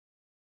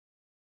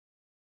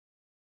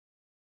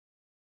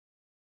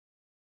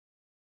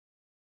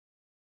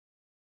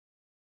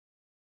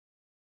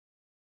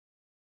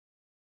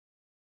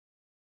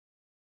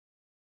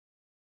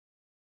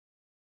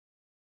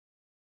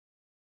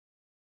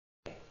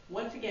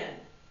Once again,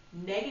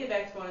 negative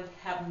exponents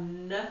have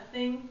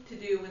nothing to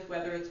do with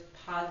whether it's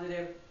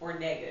positive or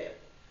negative.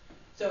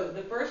 So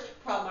the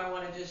first problem I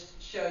want to just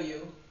show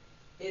you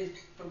is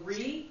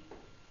 3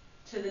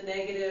 to the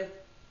negative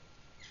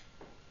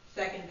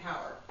second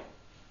power.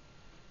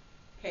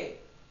 Okay,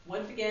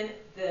 once again,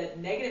 the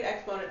negative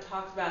exponent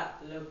talks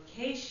about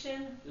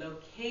location,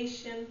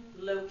 location,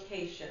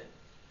 location.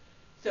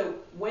 So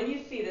when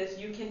you see this,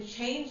 you can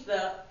change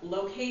the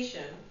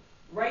location.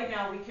 Right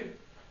now we could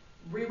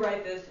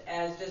rewrite this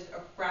as just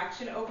a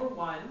fraction over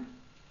 1.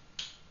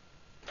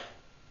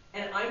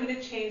 And I'm going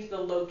to change the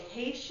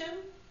location.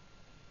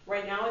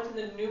 Right now it's in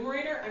the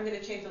numerator. I'm going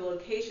to change the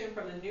location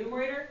from the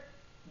numerator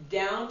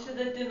down to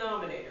the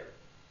denominator.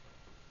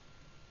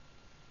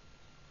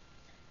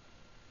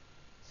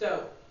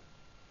 So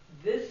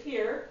this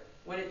here,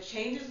 when it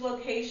changes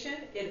location,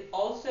 it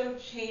also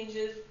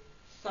changes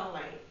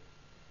sign.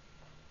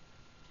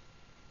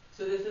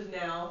 So this is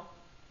now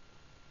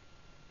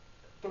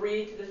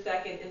 3 to the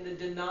second in the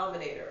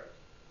denominator.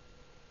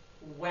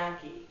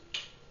 Wacky.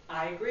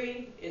 I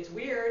agree. It's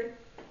weird.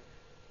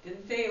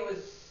 Didn't say it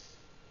was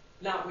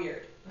not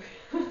weird.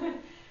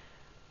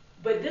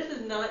 But this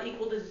is not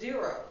equal to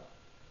 0.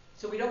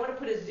 So we don't want to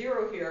put a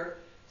 0 here.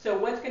 So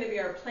what's going to be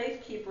our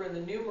placekeeper in the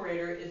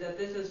numerator is that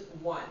this is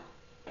 1.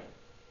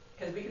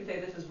 Because we can say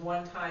this is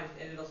 1 times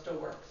and it'll still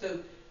work. So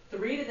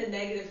 3 to the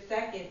negative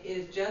second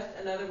is just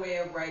another way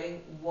of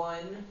writing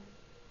 1/9.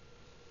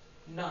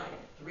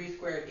 3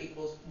 squared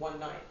equals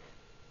 1/9.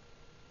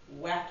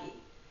 Wacky.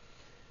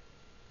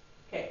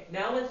 Okay,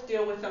 now let's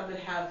deal with some that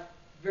have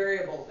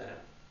variables in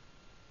them.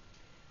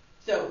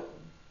 So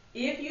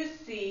if you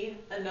see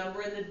a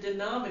number in the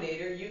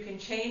denominator, you can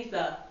change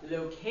the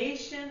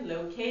location,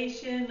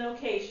 location,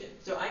 location.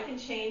 So I can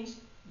change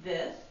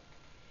this.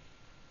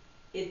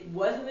 It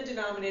was in the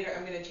denominator.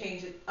 I'm going to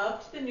change it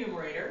up to the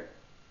numerator.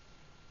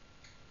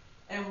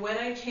 And when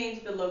I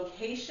change the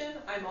location,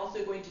 I'm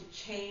also going to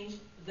change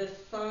the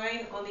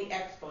sign on the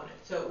exponent.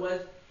 So it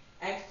was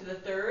x to the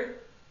third.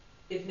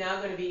 It's now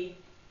going to be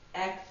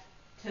x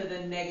to the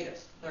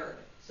negative third.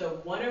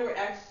 So 1 over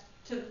x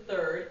to the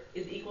third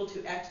is equal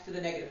to x to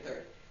the negative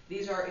third.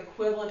 These are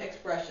equivalent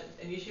expressions,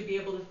 and you should be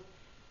able to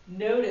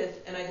notice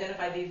and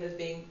identify these as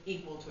being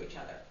equal to each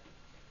other.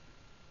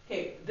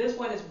 Okay, this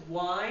one is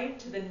y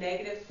to the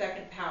negative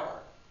second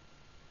power.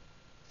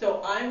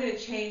 So I'm going to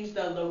change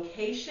the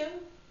location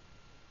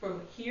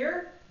from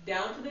here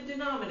down to the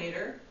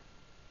denominator.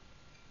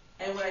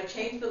 And when I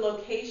change the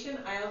location,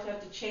 I also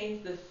have to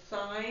change the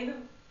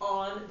sign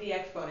on the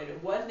exponent.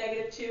 It was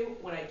 -2.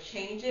 When I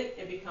change it,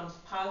 it becomes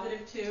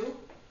 +2.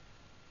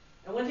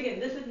 And once again,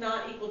 this is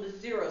not equal to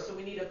 0, so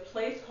we need a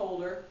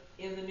placeholder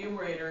in the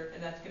numerator,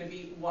 and that's going to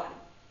be 1.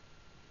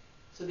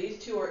 So these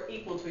two are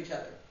equal to each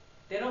other.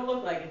 They don't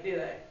look like it, do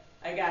they?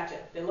 I gotcha.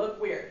 They look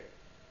weird.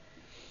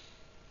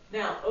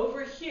 Now,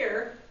 over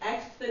here,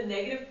 x to the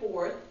negative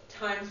fourth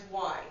times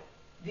y.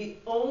 The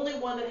only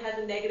one that has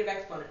a negative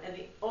exponent, and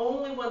the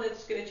only one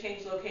that's going to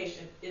change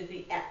location is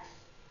the x.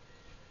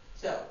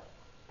 So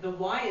the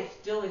y is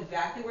still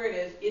exactly where it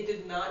is. It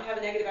did not have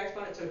a negative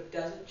exponent, so it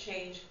doesn't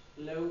change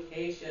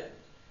location.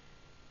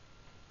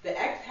 The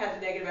x has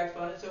a negative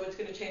exponent, so it's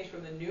going to change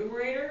from the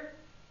numerator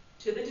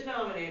to the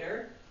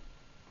denominator.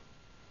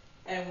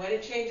 And when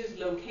it changes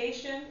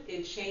location,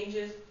 it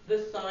changes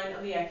the sign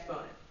on the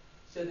exponent.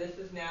 So this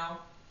is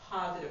now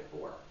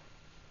 +4.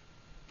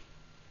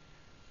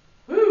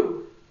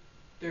 Whew!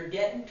 They're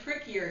getting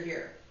trickier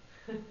here.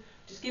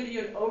 Just giving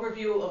you an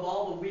overview of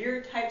all the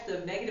weird types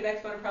of negative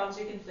exponent problems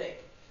you can see.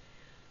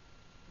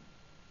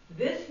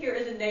 This here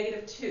is a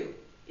 -2.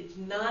 It's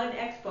not an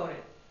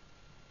exponent.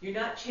 You're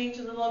not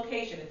changing the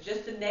location. It's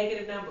just a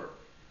negative number.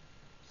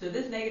 So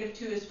this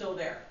 -2 is still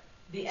there.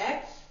 The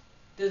x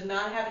does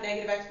not have a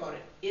negative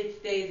exponent. It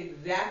stays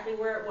exactly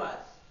where it was.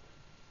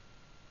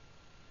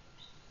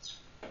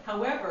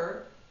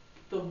 However,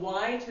 the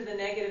y to the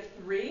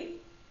 -3,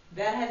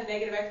 that has a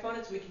negative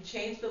exponent, so we can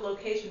change the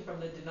location from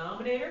the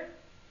denominator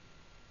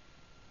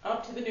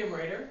up to the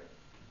numerator.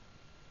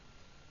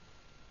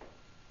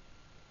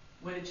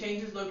 When it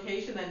changes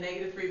location, that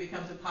 -3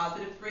 becomes a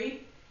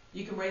 +3.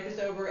 You can write this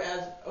over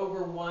as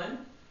over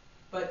 1,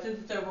 but since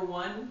it's over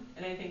 1,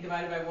 and anything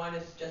divided by 1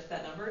 is just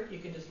that number, you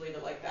can just leave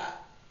it like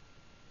that.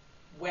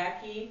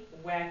 Wacky,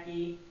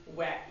 wacky,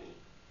 wacky.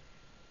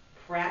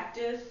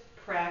 Practice,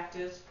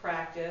 practice,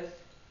 practice.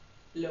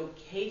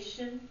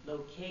 Location,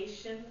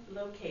 location,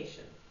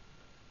 location.